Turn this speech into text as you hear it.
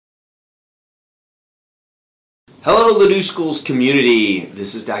Hello, Ladue Schools community.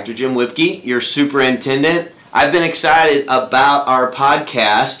 This is Dr. Jim Whipke, your superintendent. I've been excited about our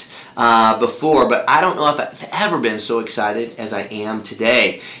podcast before, but I don't know if I've ever been so excited as I am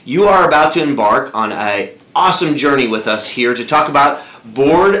today. You are about to embark on an awesome journey with us here to talk about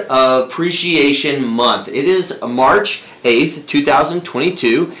Board Appreciation Month. It is March 8th,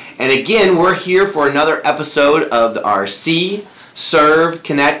 2022, and again, we're here for another episode of our See, Serve,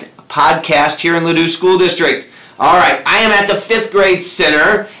 Connect podcast here in Ladue School District. All right, I am at the 5th grade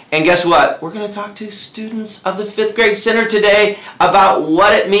center, and guess what? We're going to talk to students of the 5th grade center today about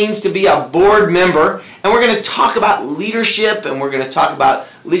what it means to be a board member, and we're going to talk about leadership, and we're going to talk about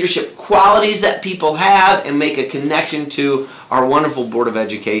leadership qualities that people have and make a connection to our wonderful Board of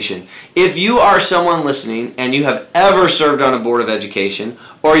Education. If you are someone listening and you have ever served on a Board of Education,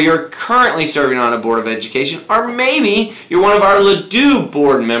 or you're currently serving on a Board of Education, or maybe you're one of our Ladue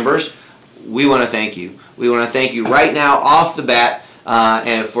board members, we want to thank you. We want to thank you right now off the bat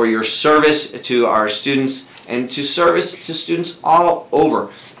and for your service to our students and to service to students all over.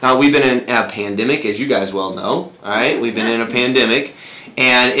 Now, we've been in a pandemic, as you guys well know, all right? We've been in a pandemic,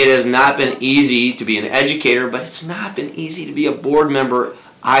 and it has not been easy to be an educator, but it's not been easy to be a board member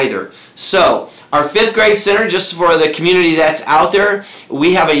either. So, our 5th grade center, just for the community that's out there,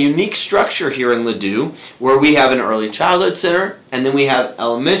 we have a unique structure here in Ladue where we have an early childhood center, and then we have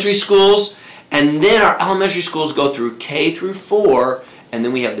elementary schools, and then our elementary schools go through K through 4, and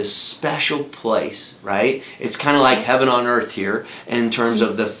then we have this special place, right? It's kind of like heaven on earth here in terms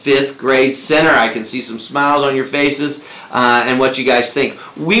of the 5th grade center. I can see some smiles on your faces and what you guys think.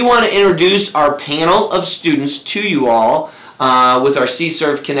 We want to introduce our panel of students to you all with our See,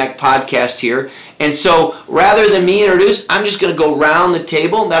 Serve, Connect podcast here. And so rather than me introduce, I'm just going to go around the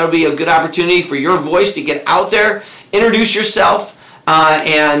table. That'll be a good opportunity for your voice to get out there, introduce yourself,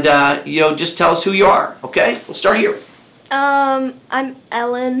 and just tell us who you are. Okay, we'll start here. I'm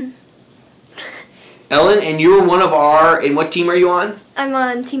Ellen. Ellen, and you're one of our, and what team are you on? I'm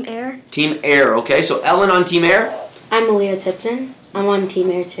on Team Air. Team Air, okay. So Ellen on Team Air? I'm Malia Tipton. I'm on Team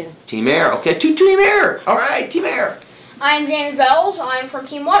Air too. Team Air, okay. Team Air. All right, Team Air. I'm James Bells. I'm from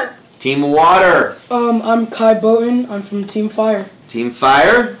Team Water. Team Water. I'm Kai Bowden. I'm from Team Fire. Team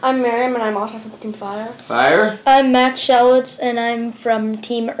Fire. I'm Miriam, and I'm also from Team Fire. Fire. I'm Max Shelwitz, and I'm from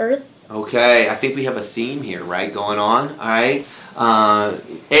Team Earth. Okay, I think we have a theme here, right, going on, all right?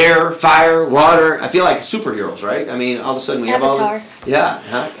 Air, fire, water. I feel like superheroes, right? I mean, all of a sudden we have all the... Yeah,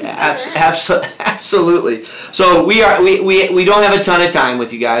 absolutely. So we don't have a ton of time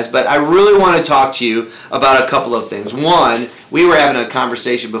with you guys, but I really want to talk to you about a couple of things. One, we were having a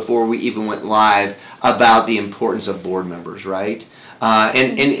conversation before we even went live about the importance of board members, right?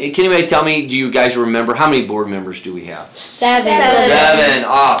 And can anybody tell me, do you guys remember, how many board members do we have? 7. 7.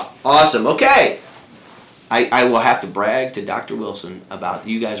 Oh, awesome. Okay. I will have to brag to Dr. Wilson about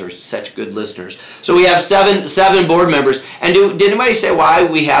you guys are such good listeners. So we have seven board members. And did anybody say why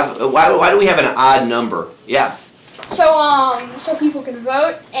do we have an odd number? Yeah. So people can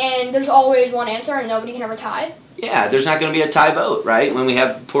vote, and there's always one answer, and nobody can ever tie. Yeah, there's not going to be a tie vote, right? When we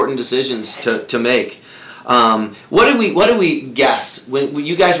have important decisions to make. What did we guess when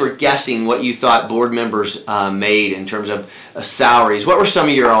you guys were guessing what you thought board members made in terms of salaries? What were some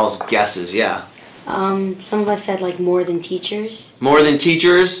of your all's guesses? Yeah. Some of us said like more than teachers. More than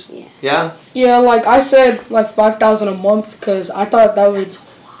teachers? Yeah. Yeah. Yeah, like I said, like $5,000 a month because I thought that would.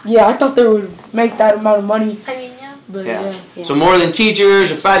 Yeah, I thought they would make that amount of money. I mean, yeah. But Yeah. yeah. So more than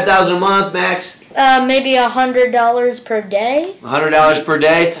teachers, or $5,000 a month, Max? Maybe $100 per day. $100 per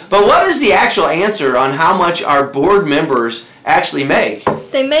day. But what is the actual answer on how much our board members actually make?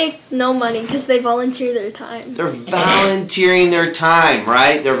 They make no money because they volunteer their time. They're volunteering their time,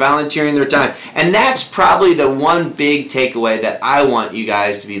 right? They're volunteering their time. And that's probably the one big takeaway that I want you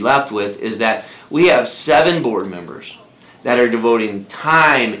guys to be left with is that we have 7 board members that are devoting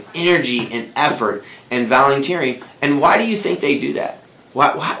time, energy, and effort and volunteering. And why do you think they do that?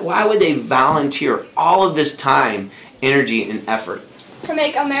 Why would they volunteer all of this time, energy, and effort? To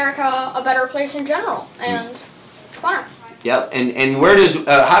make America a better place in general, and funner. Yep. And where does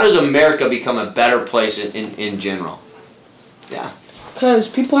how does America become a better place in general? Yeah. Because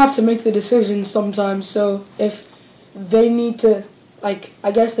people have to make the decisions sometimes. So if they need to, like,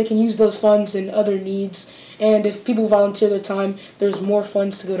 I guess they can use those funds in other needs. And if people volunteer their time, there's more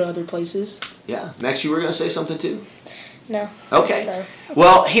funds to go to other places. Yeah. Max, you were going to say something too? No. Okay. So.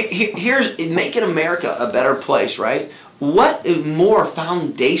 Well, here's making America a better place, right? What more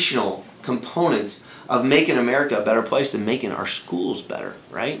foundational components of making America a better place than making our schools better,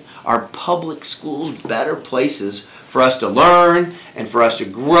 right? Our public schools better places for us to learn and for us to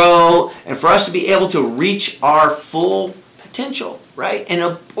grow and for us to be able to reach our full potential, right?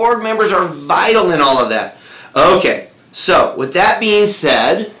 And board members are vital in all of that. Okay, so with that being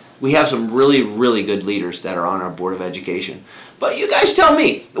said, we have some really, really good leaders that are on our Board of Education. But you guys tell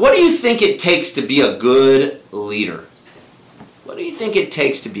me, what do you think it takes to be a good leader? What do you think it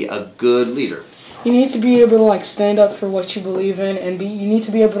takes to be a good leader? You need to be able to like stand up for what you believe in, and you need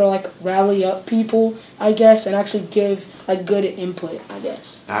to be able to like rally up people, I guess, and actually give a good input, I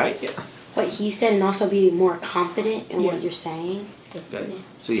guess. All right, yeah. What he said, and also be more confident in what you're saying. Okay.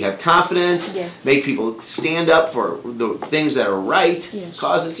 So you have confidence, Yeah. make people stand up for the things that are right, Yes.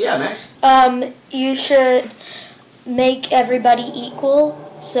 causes, yeah, Max? You should make everybody equal,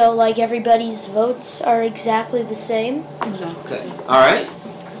 so like everybody's votes are exactly the same. Exactly. Okay, all right.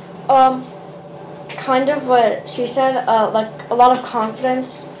 Kind of what she said, like a lot of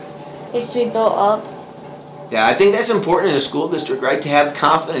confidence needs to be built up. Yeah, I think that's important in a school district, right? To have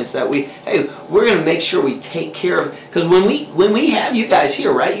confidence that we're going to make sure we take care of, because when we have you guys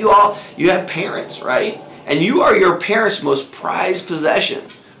here, right? You have parents, right? And you are your parents' most prized possession,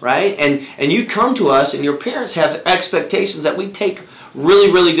 right? And you come to us, and your parents have expectations that we take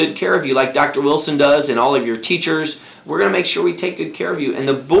really, really good care of you, like Dr. Wilson does, and all of your teachers. We're going to make sure we take good care of you, and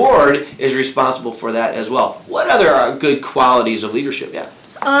the board is responsible for that as well. What other are good qualities of leadership? Yeah.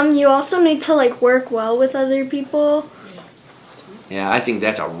 You also need to like work well with other people. Yeah, I think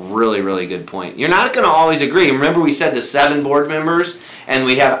that's a really, really good point. You're not going to always agree. Remember we said the 7 board members, and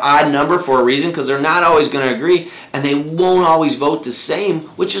we have odd number for a reason, because they're not always going to agree, and they won't always vote the same,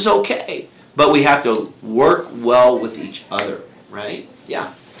 which is okay. But we have to work well with each other, right?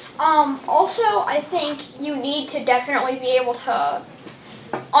 Yeah. Also, I think you need to definitely be able to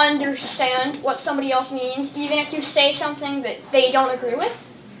understand what somebody else means, even if you say something that they don't agree with.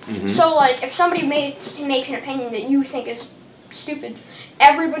 Mm-hmm. So, like, if somebody makes an opinion that you think is stupid,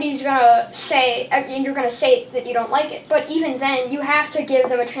 everybody's gonna say, and you're gonna say that you don't like it. But even then, you have to give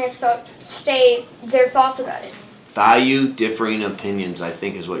them a chance to say their thoughts about it. Value differing opinions, I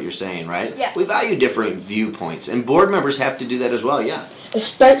think is what you're saying, right? Yeah. We value different viewpoints, and board members have to do that as well, yeah.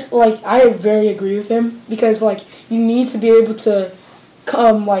 Especially, like, I very agree with him, because like you need to be able to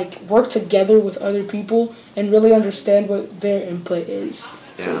work together with other people and really understand what their input is.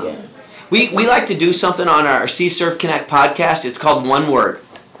 Yeah. So yeah. We like to do something on our C-Serve Connect podcast. It's called One Word,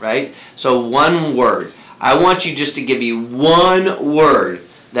 right? So one word. I want you just to give me one word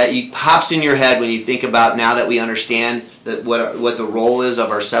that pops in your head when you think about, now that we understand what the role is of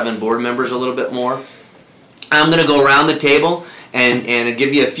our 7 board members a little bit more. I'm going to go around the table and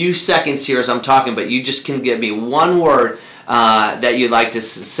give you a few seconds here as I'm talking, but you just can give me one word that you'd like to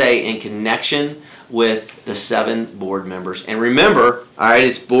say in connection with the 7 board members. And remember, all right,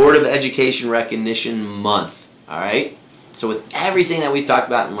 it's Board of Education Recognition Month, all right? So with everything that we talked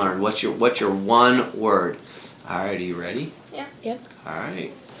about and learned, what's your one word? All right, are you ready? Yeah. Yeah. All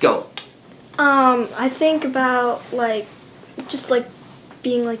right, go. I think about like just like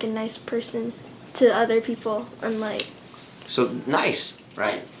being like a nice person to other people and like. So nice,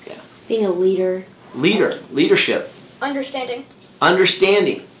 right? Yeah. Being a leader. Leadership, Understanding.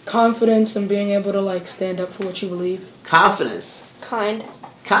 understanding, Confidence and being able to like stand up for what you believe. confidence, Kind.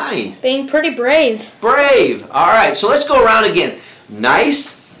 kind, Being pretty brave. brave. All right, so let's go around again.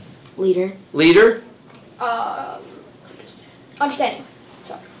 Nice, Leader. leader, Understanding.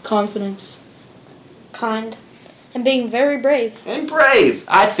 Confidence. Kind. And being very brave. and brave.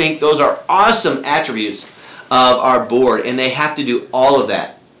 I think those are awesome attributes of our board, and they have to do all of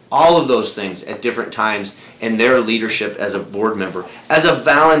that, all of those things at different times in their leadership as a board member, as a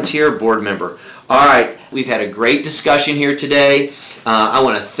volunteer board member. All right, we've had a great discussion here today. I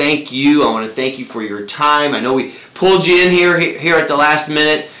want to thank you. I want to thank you for your time. I know we pulled you in here at the last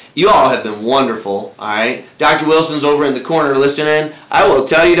minute. You all have been wonderful, all right? Dr. Wilson's over in the corner listening. I will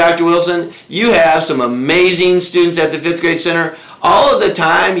tell you, Dr. Wilson, you have some amazing students at the 5th grade center. All of the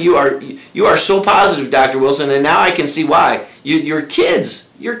time, you are so positive, Dr. Wilson, and now I can see why. Your kids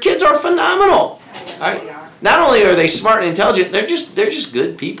are phenomenal. All right? Not only are they smart and intelligent, they're just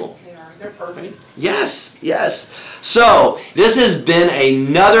good people. They're perfect. Yes, yes. So, this has been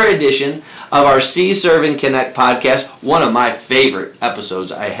another edition of our C-Serve and Connect podcast, one of my favorite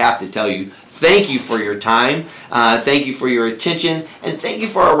episodes, I have to tell you. Thank you for your time, thank you for your attention, and thank you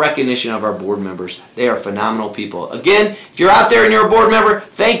for our recognition of our board members. They are phenomenal people. Again, if you're out there and you're a board member,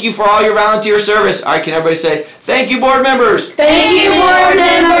 thank you for all your volunteer service. All right, can everybody say, thank you, board members? Thank you, board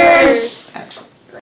members.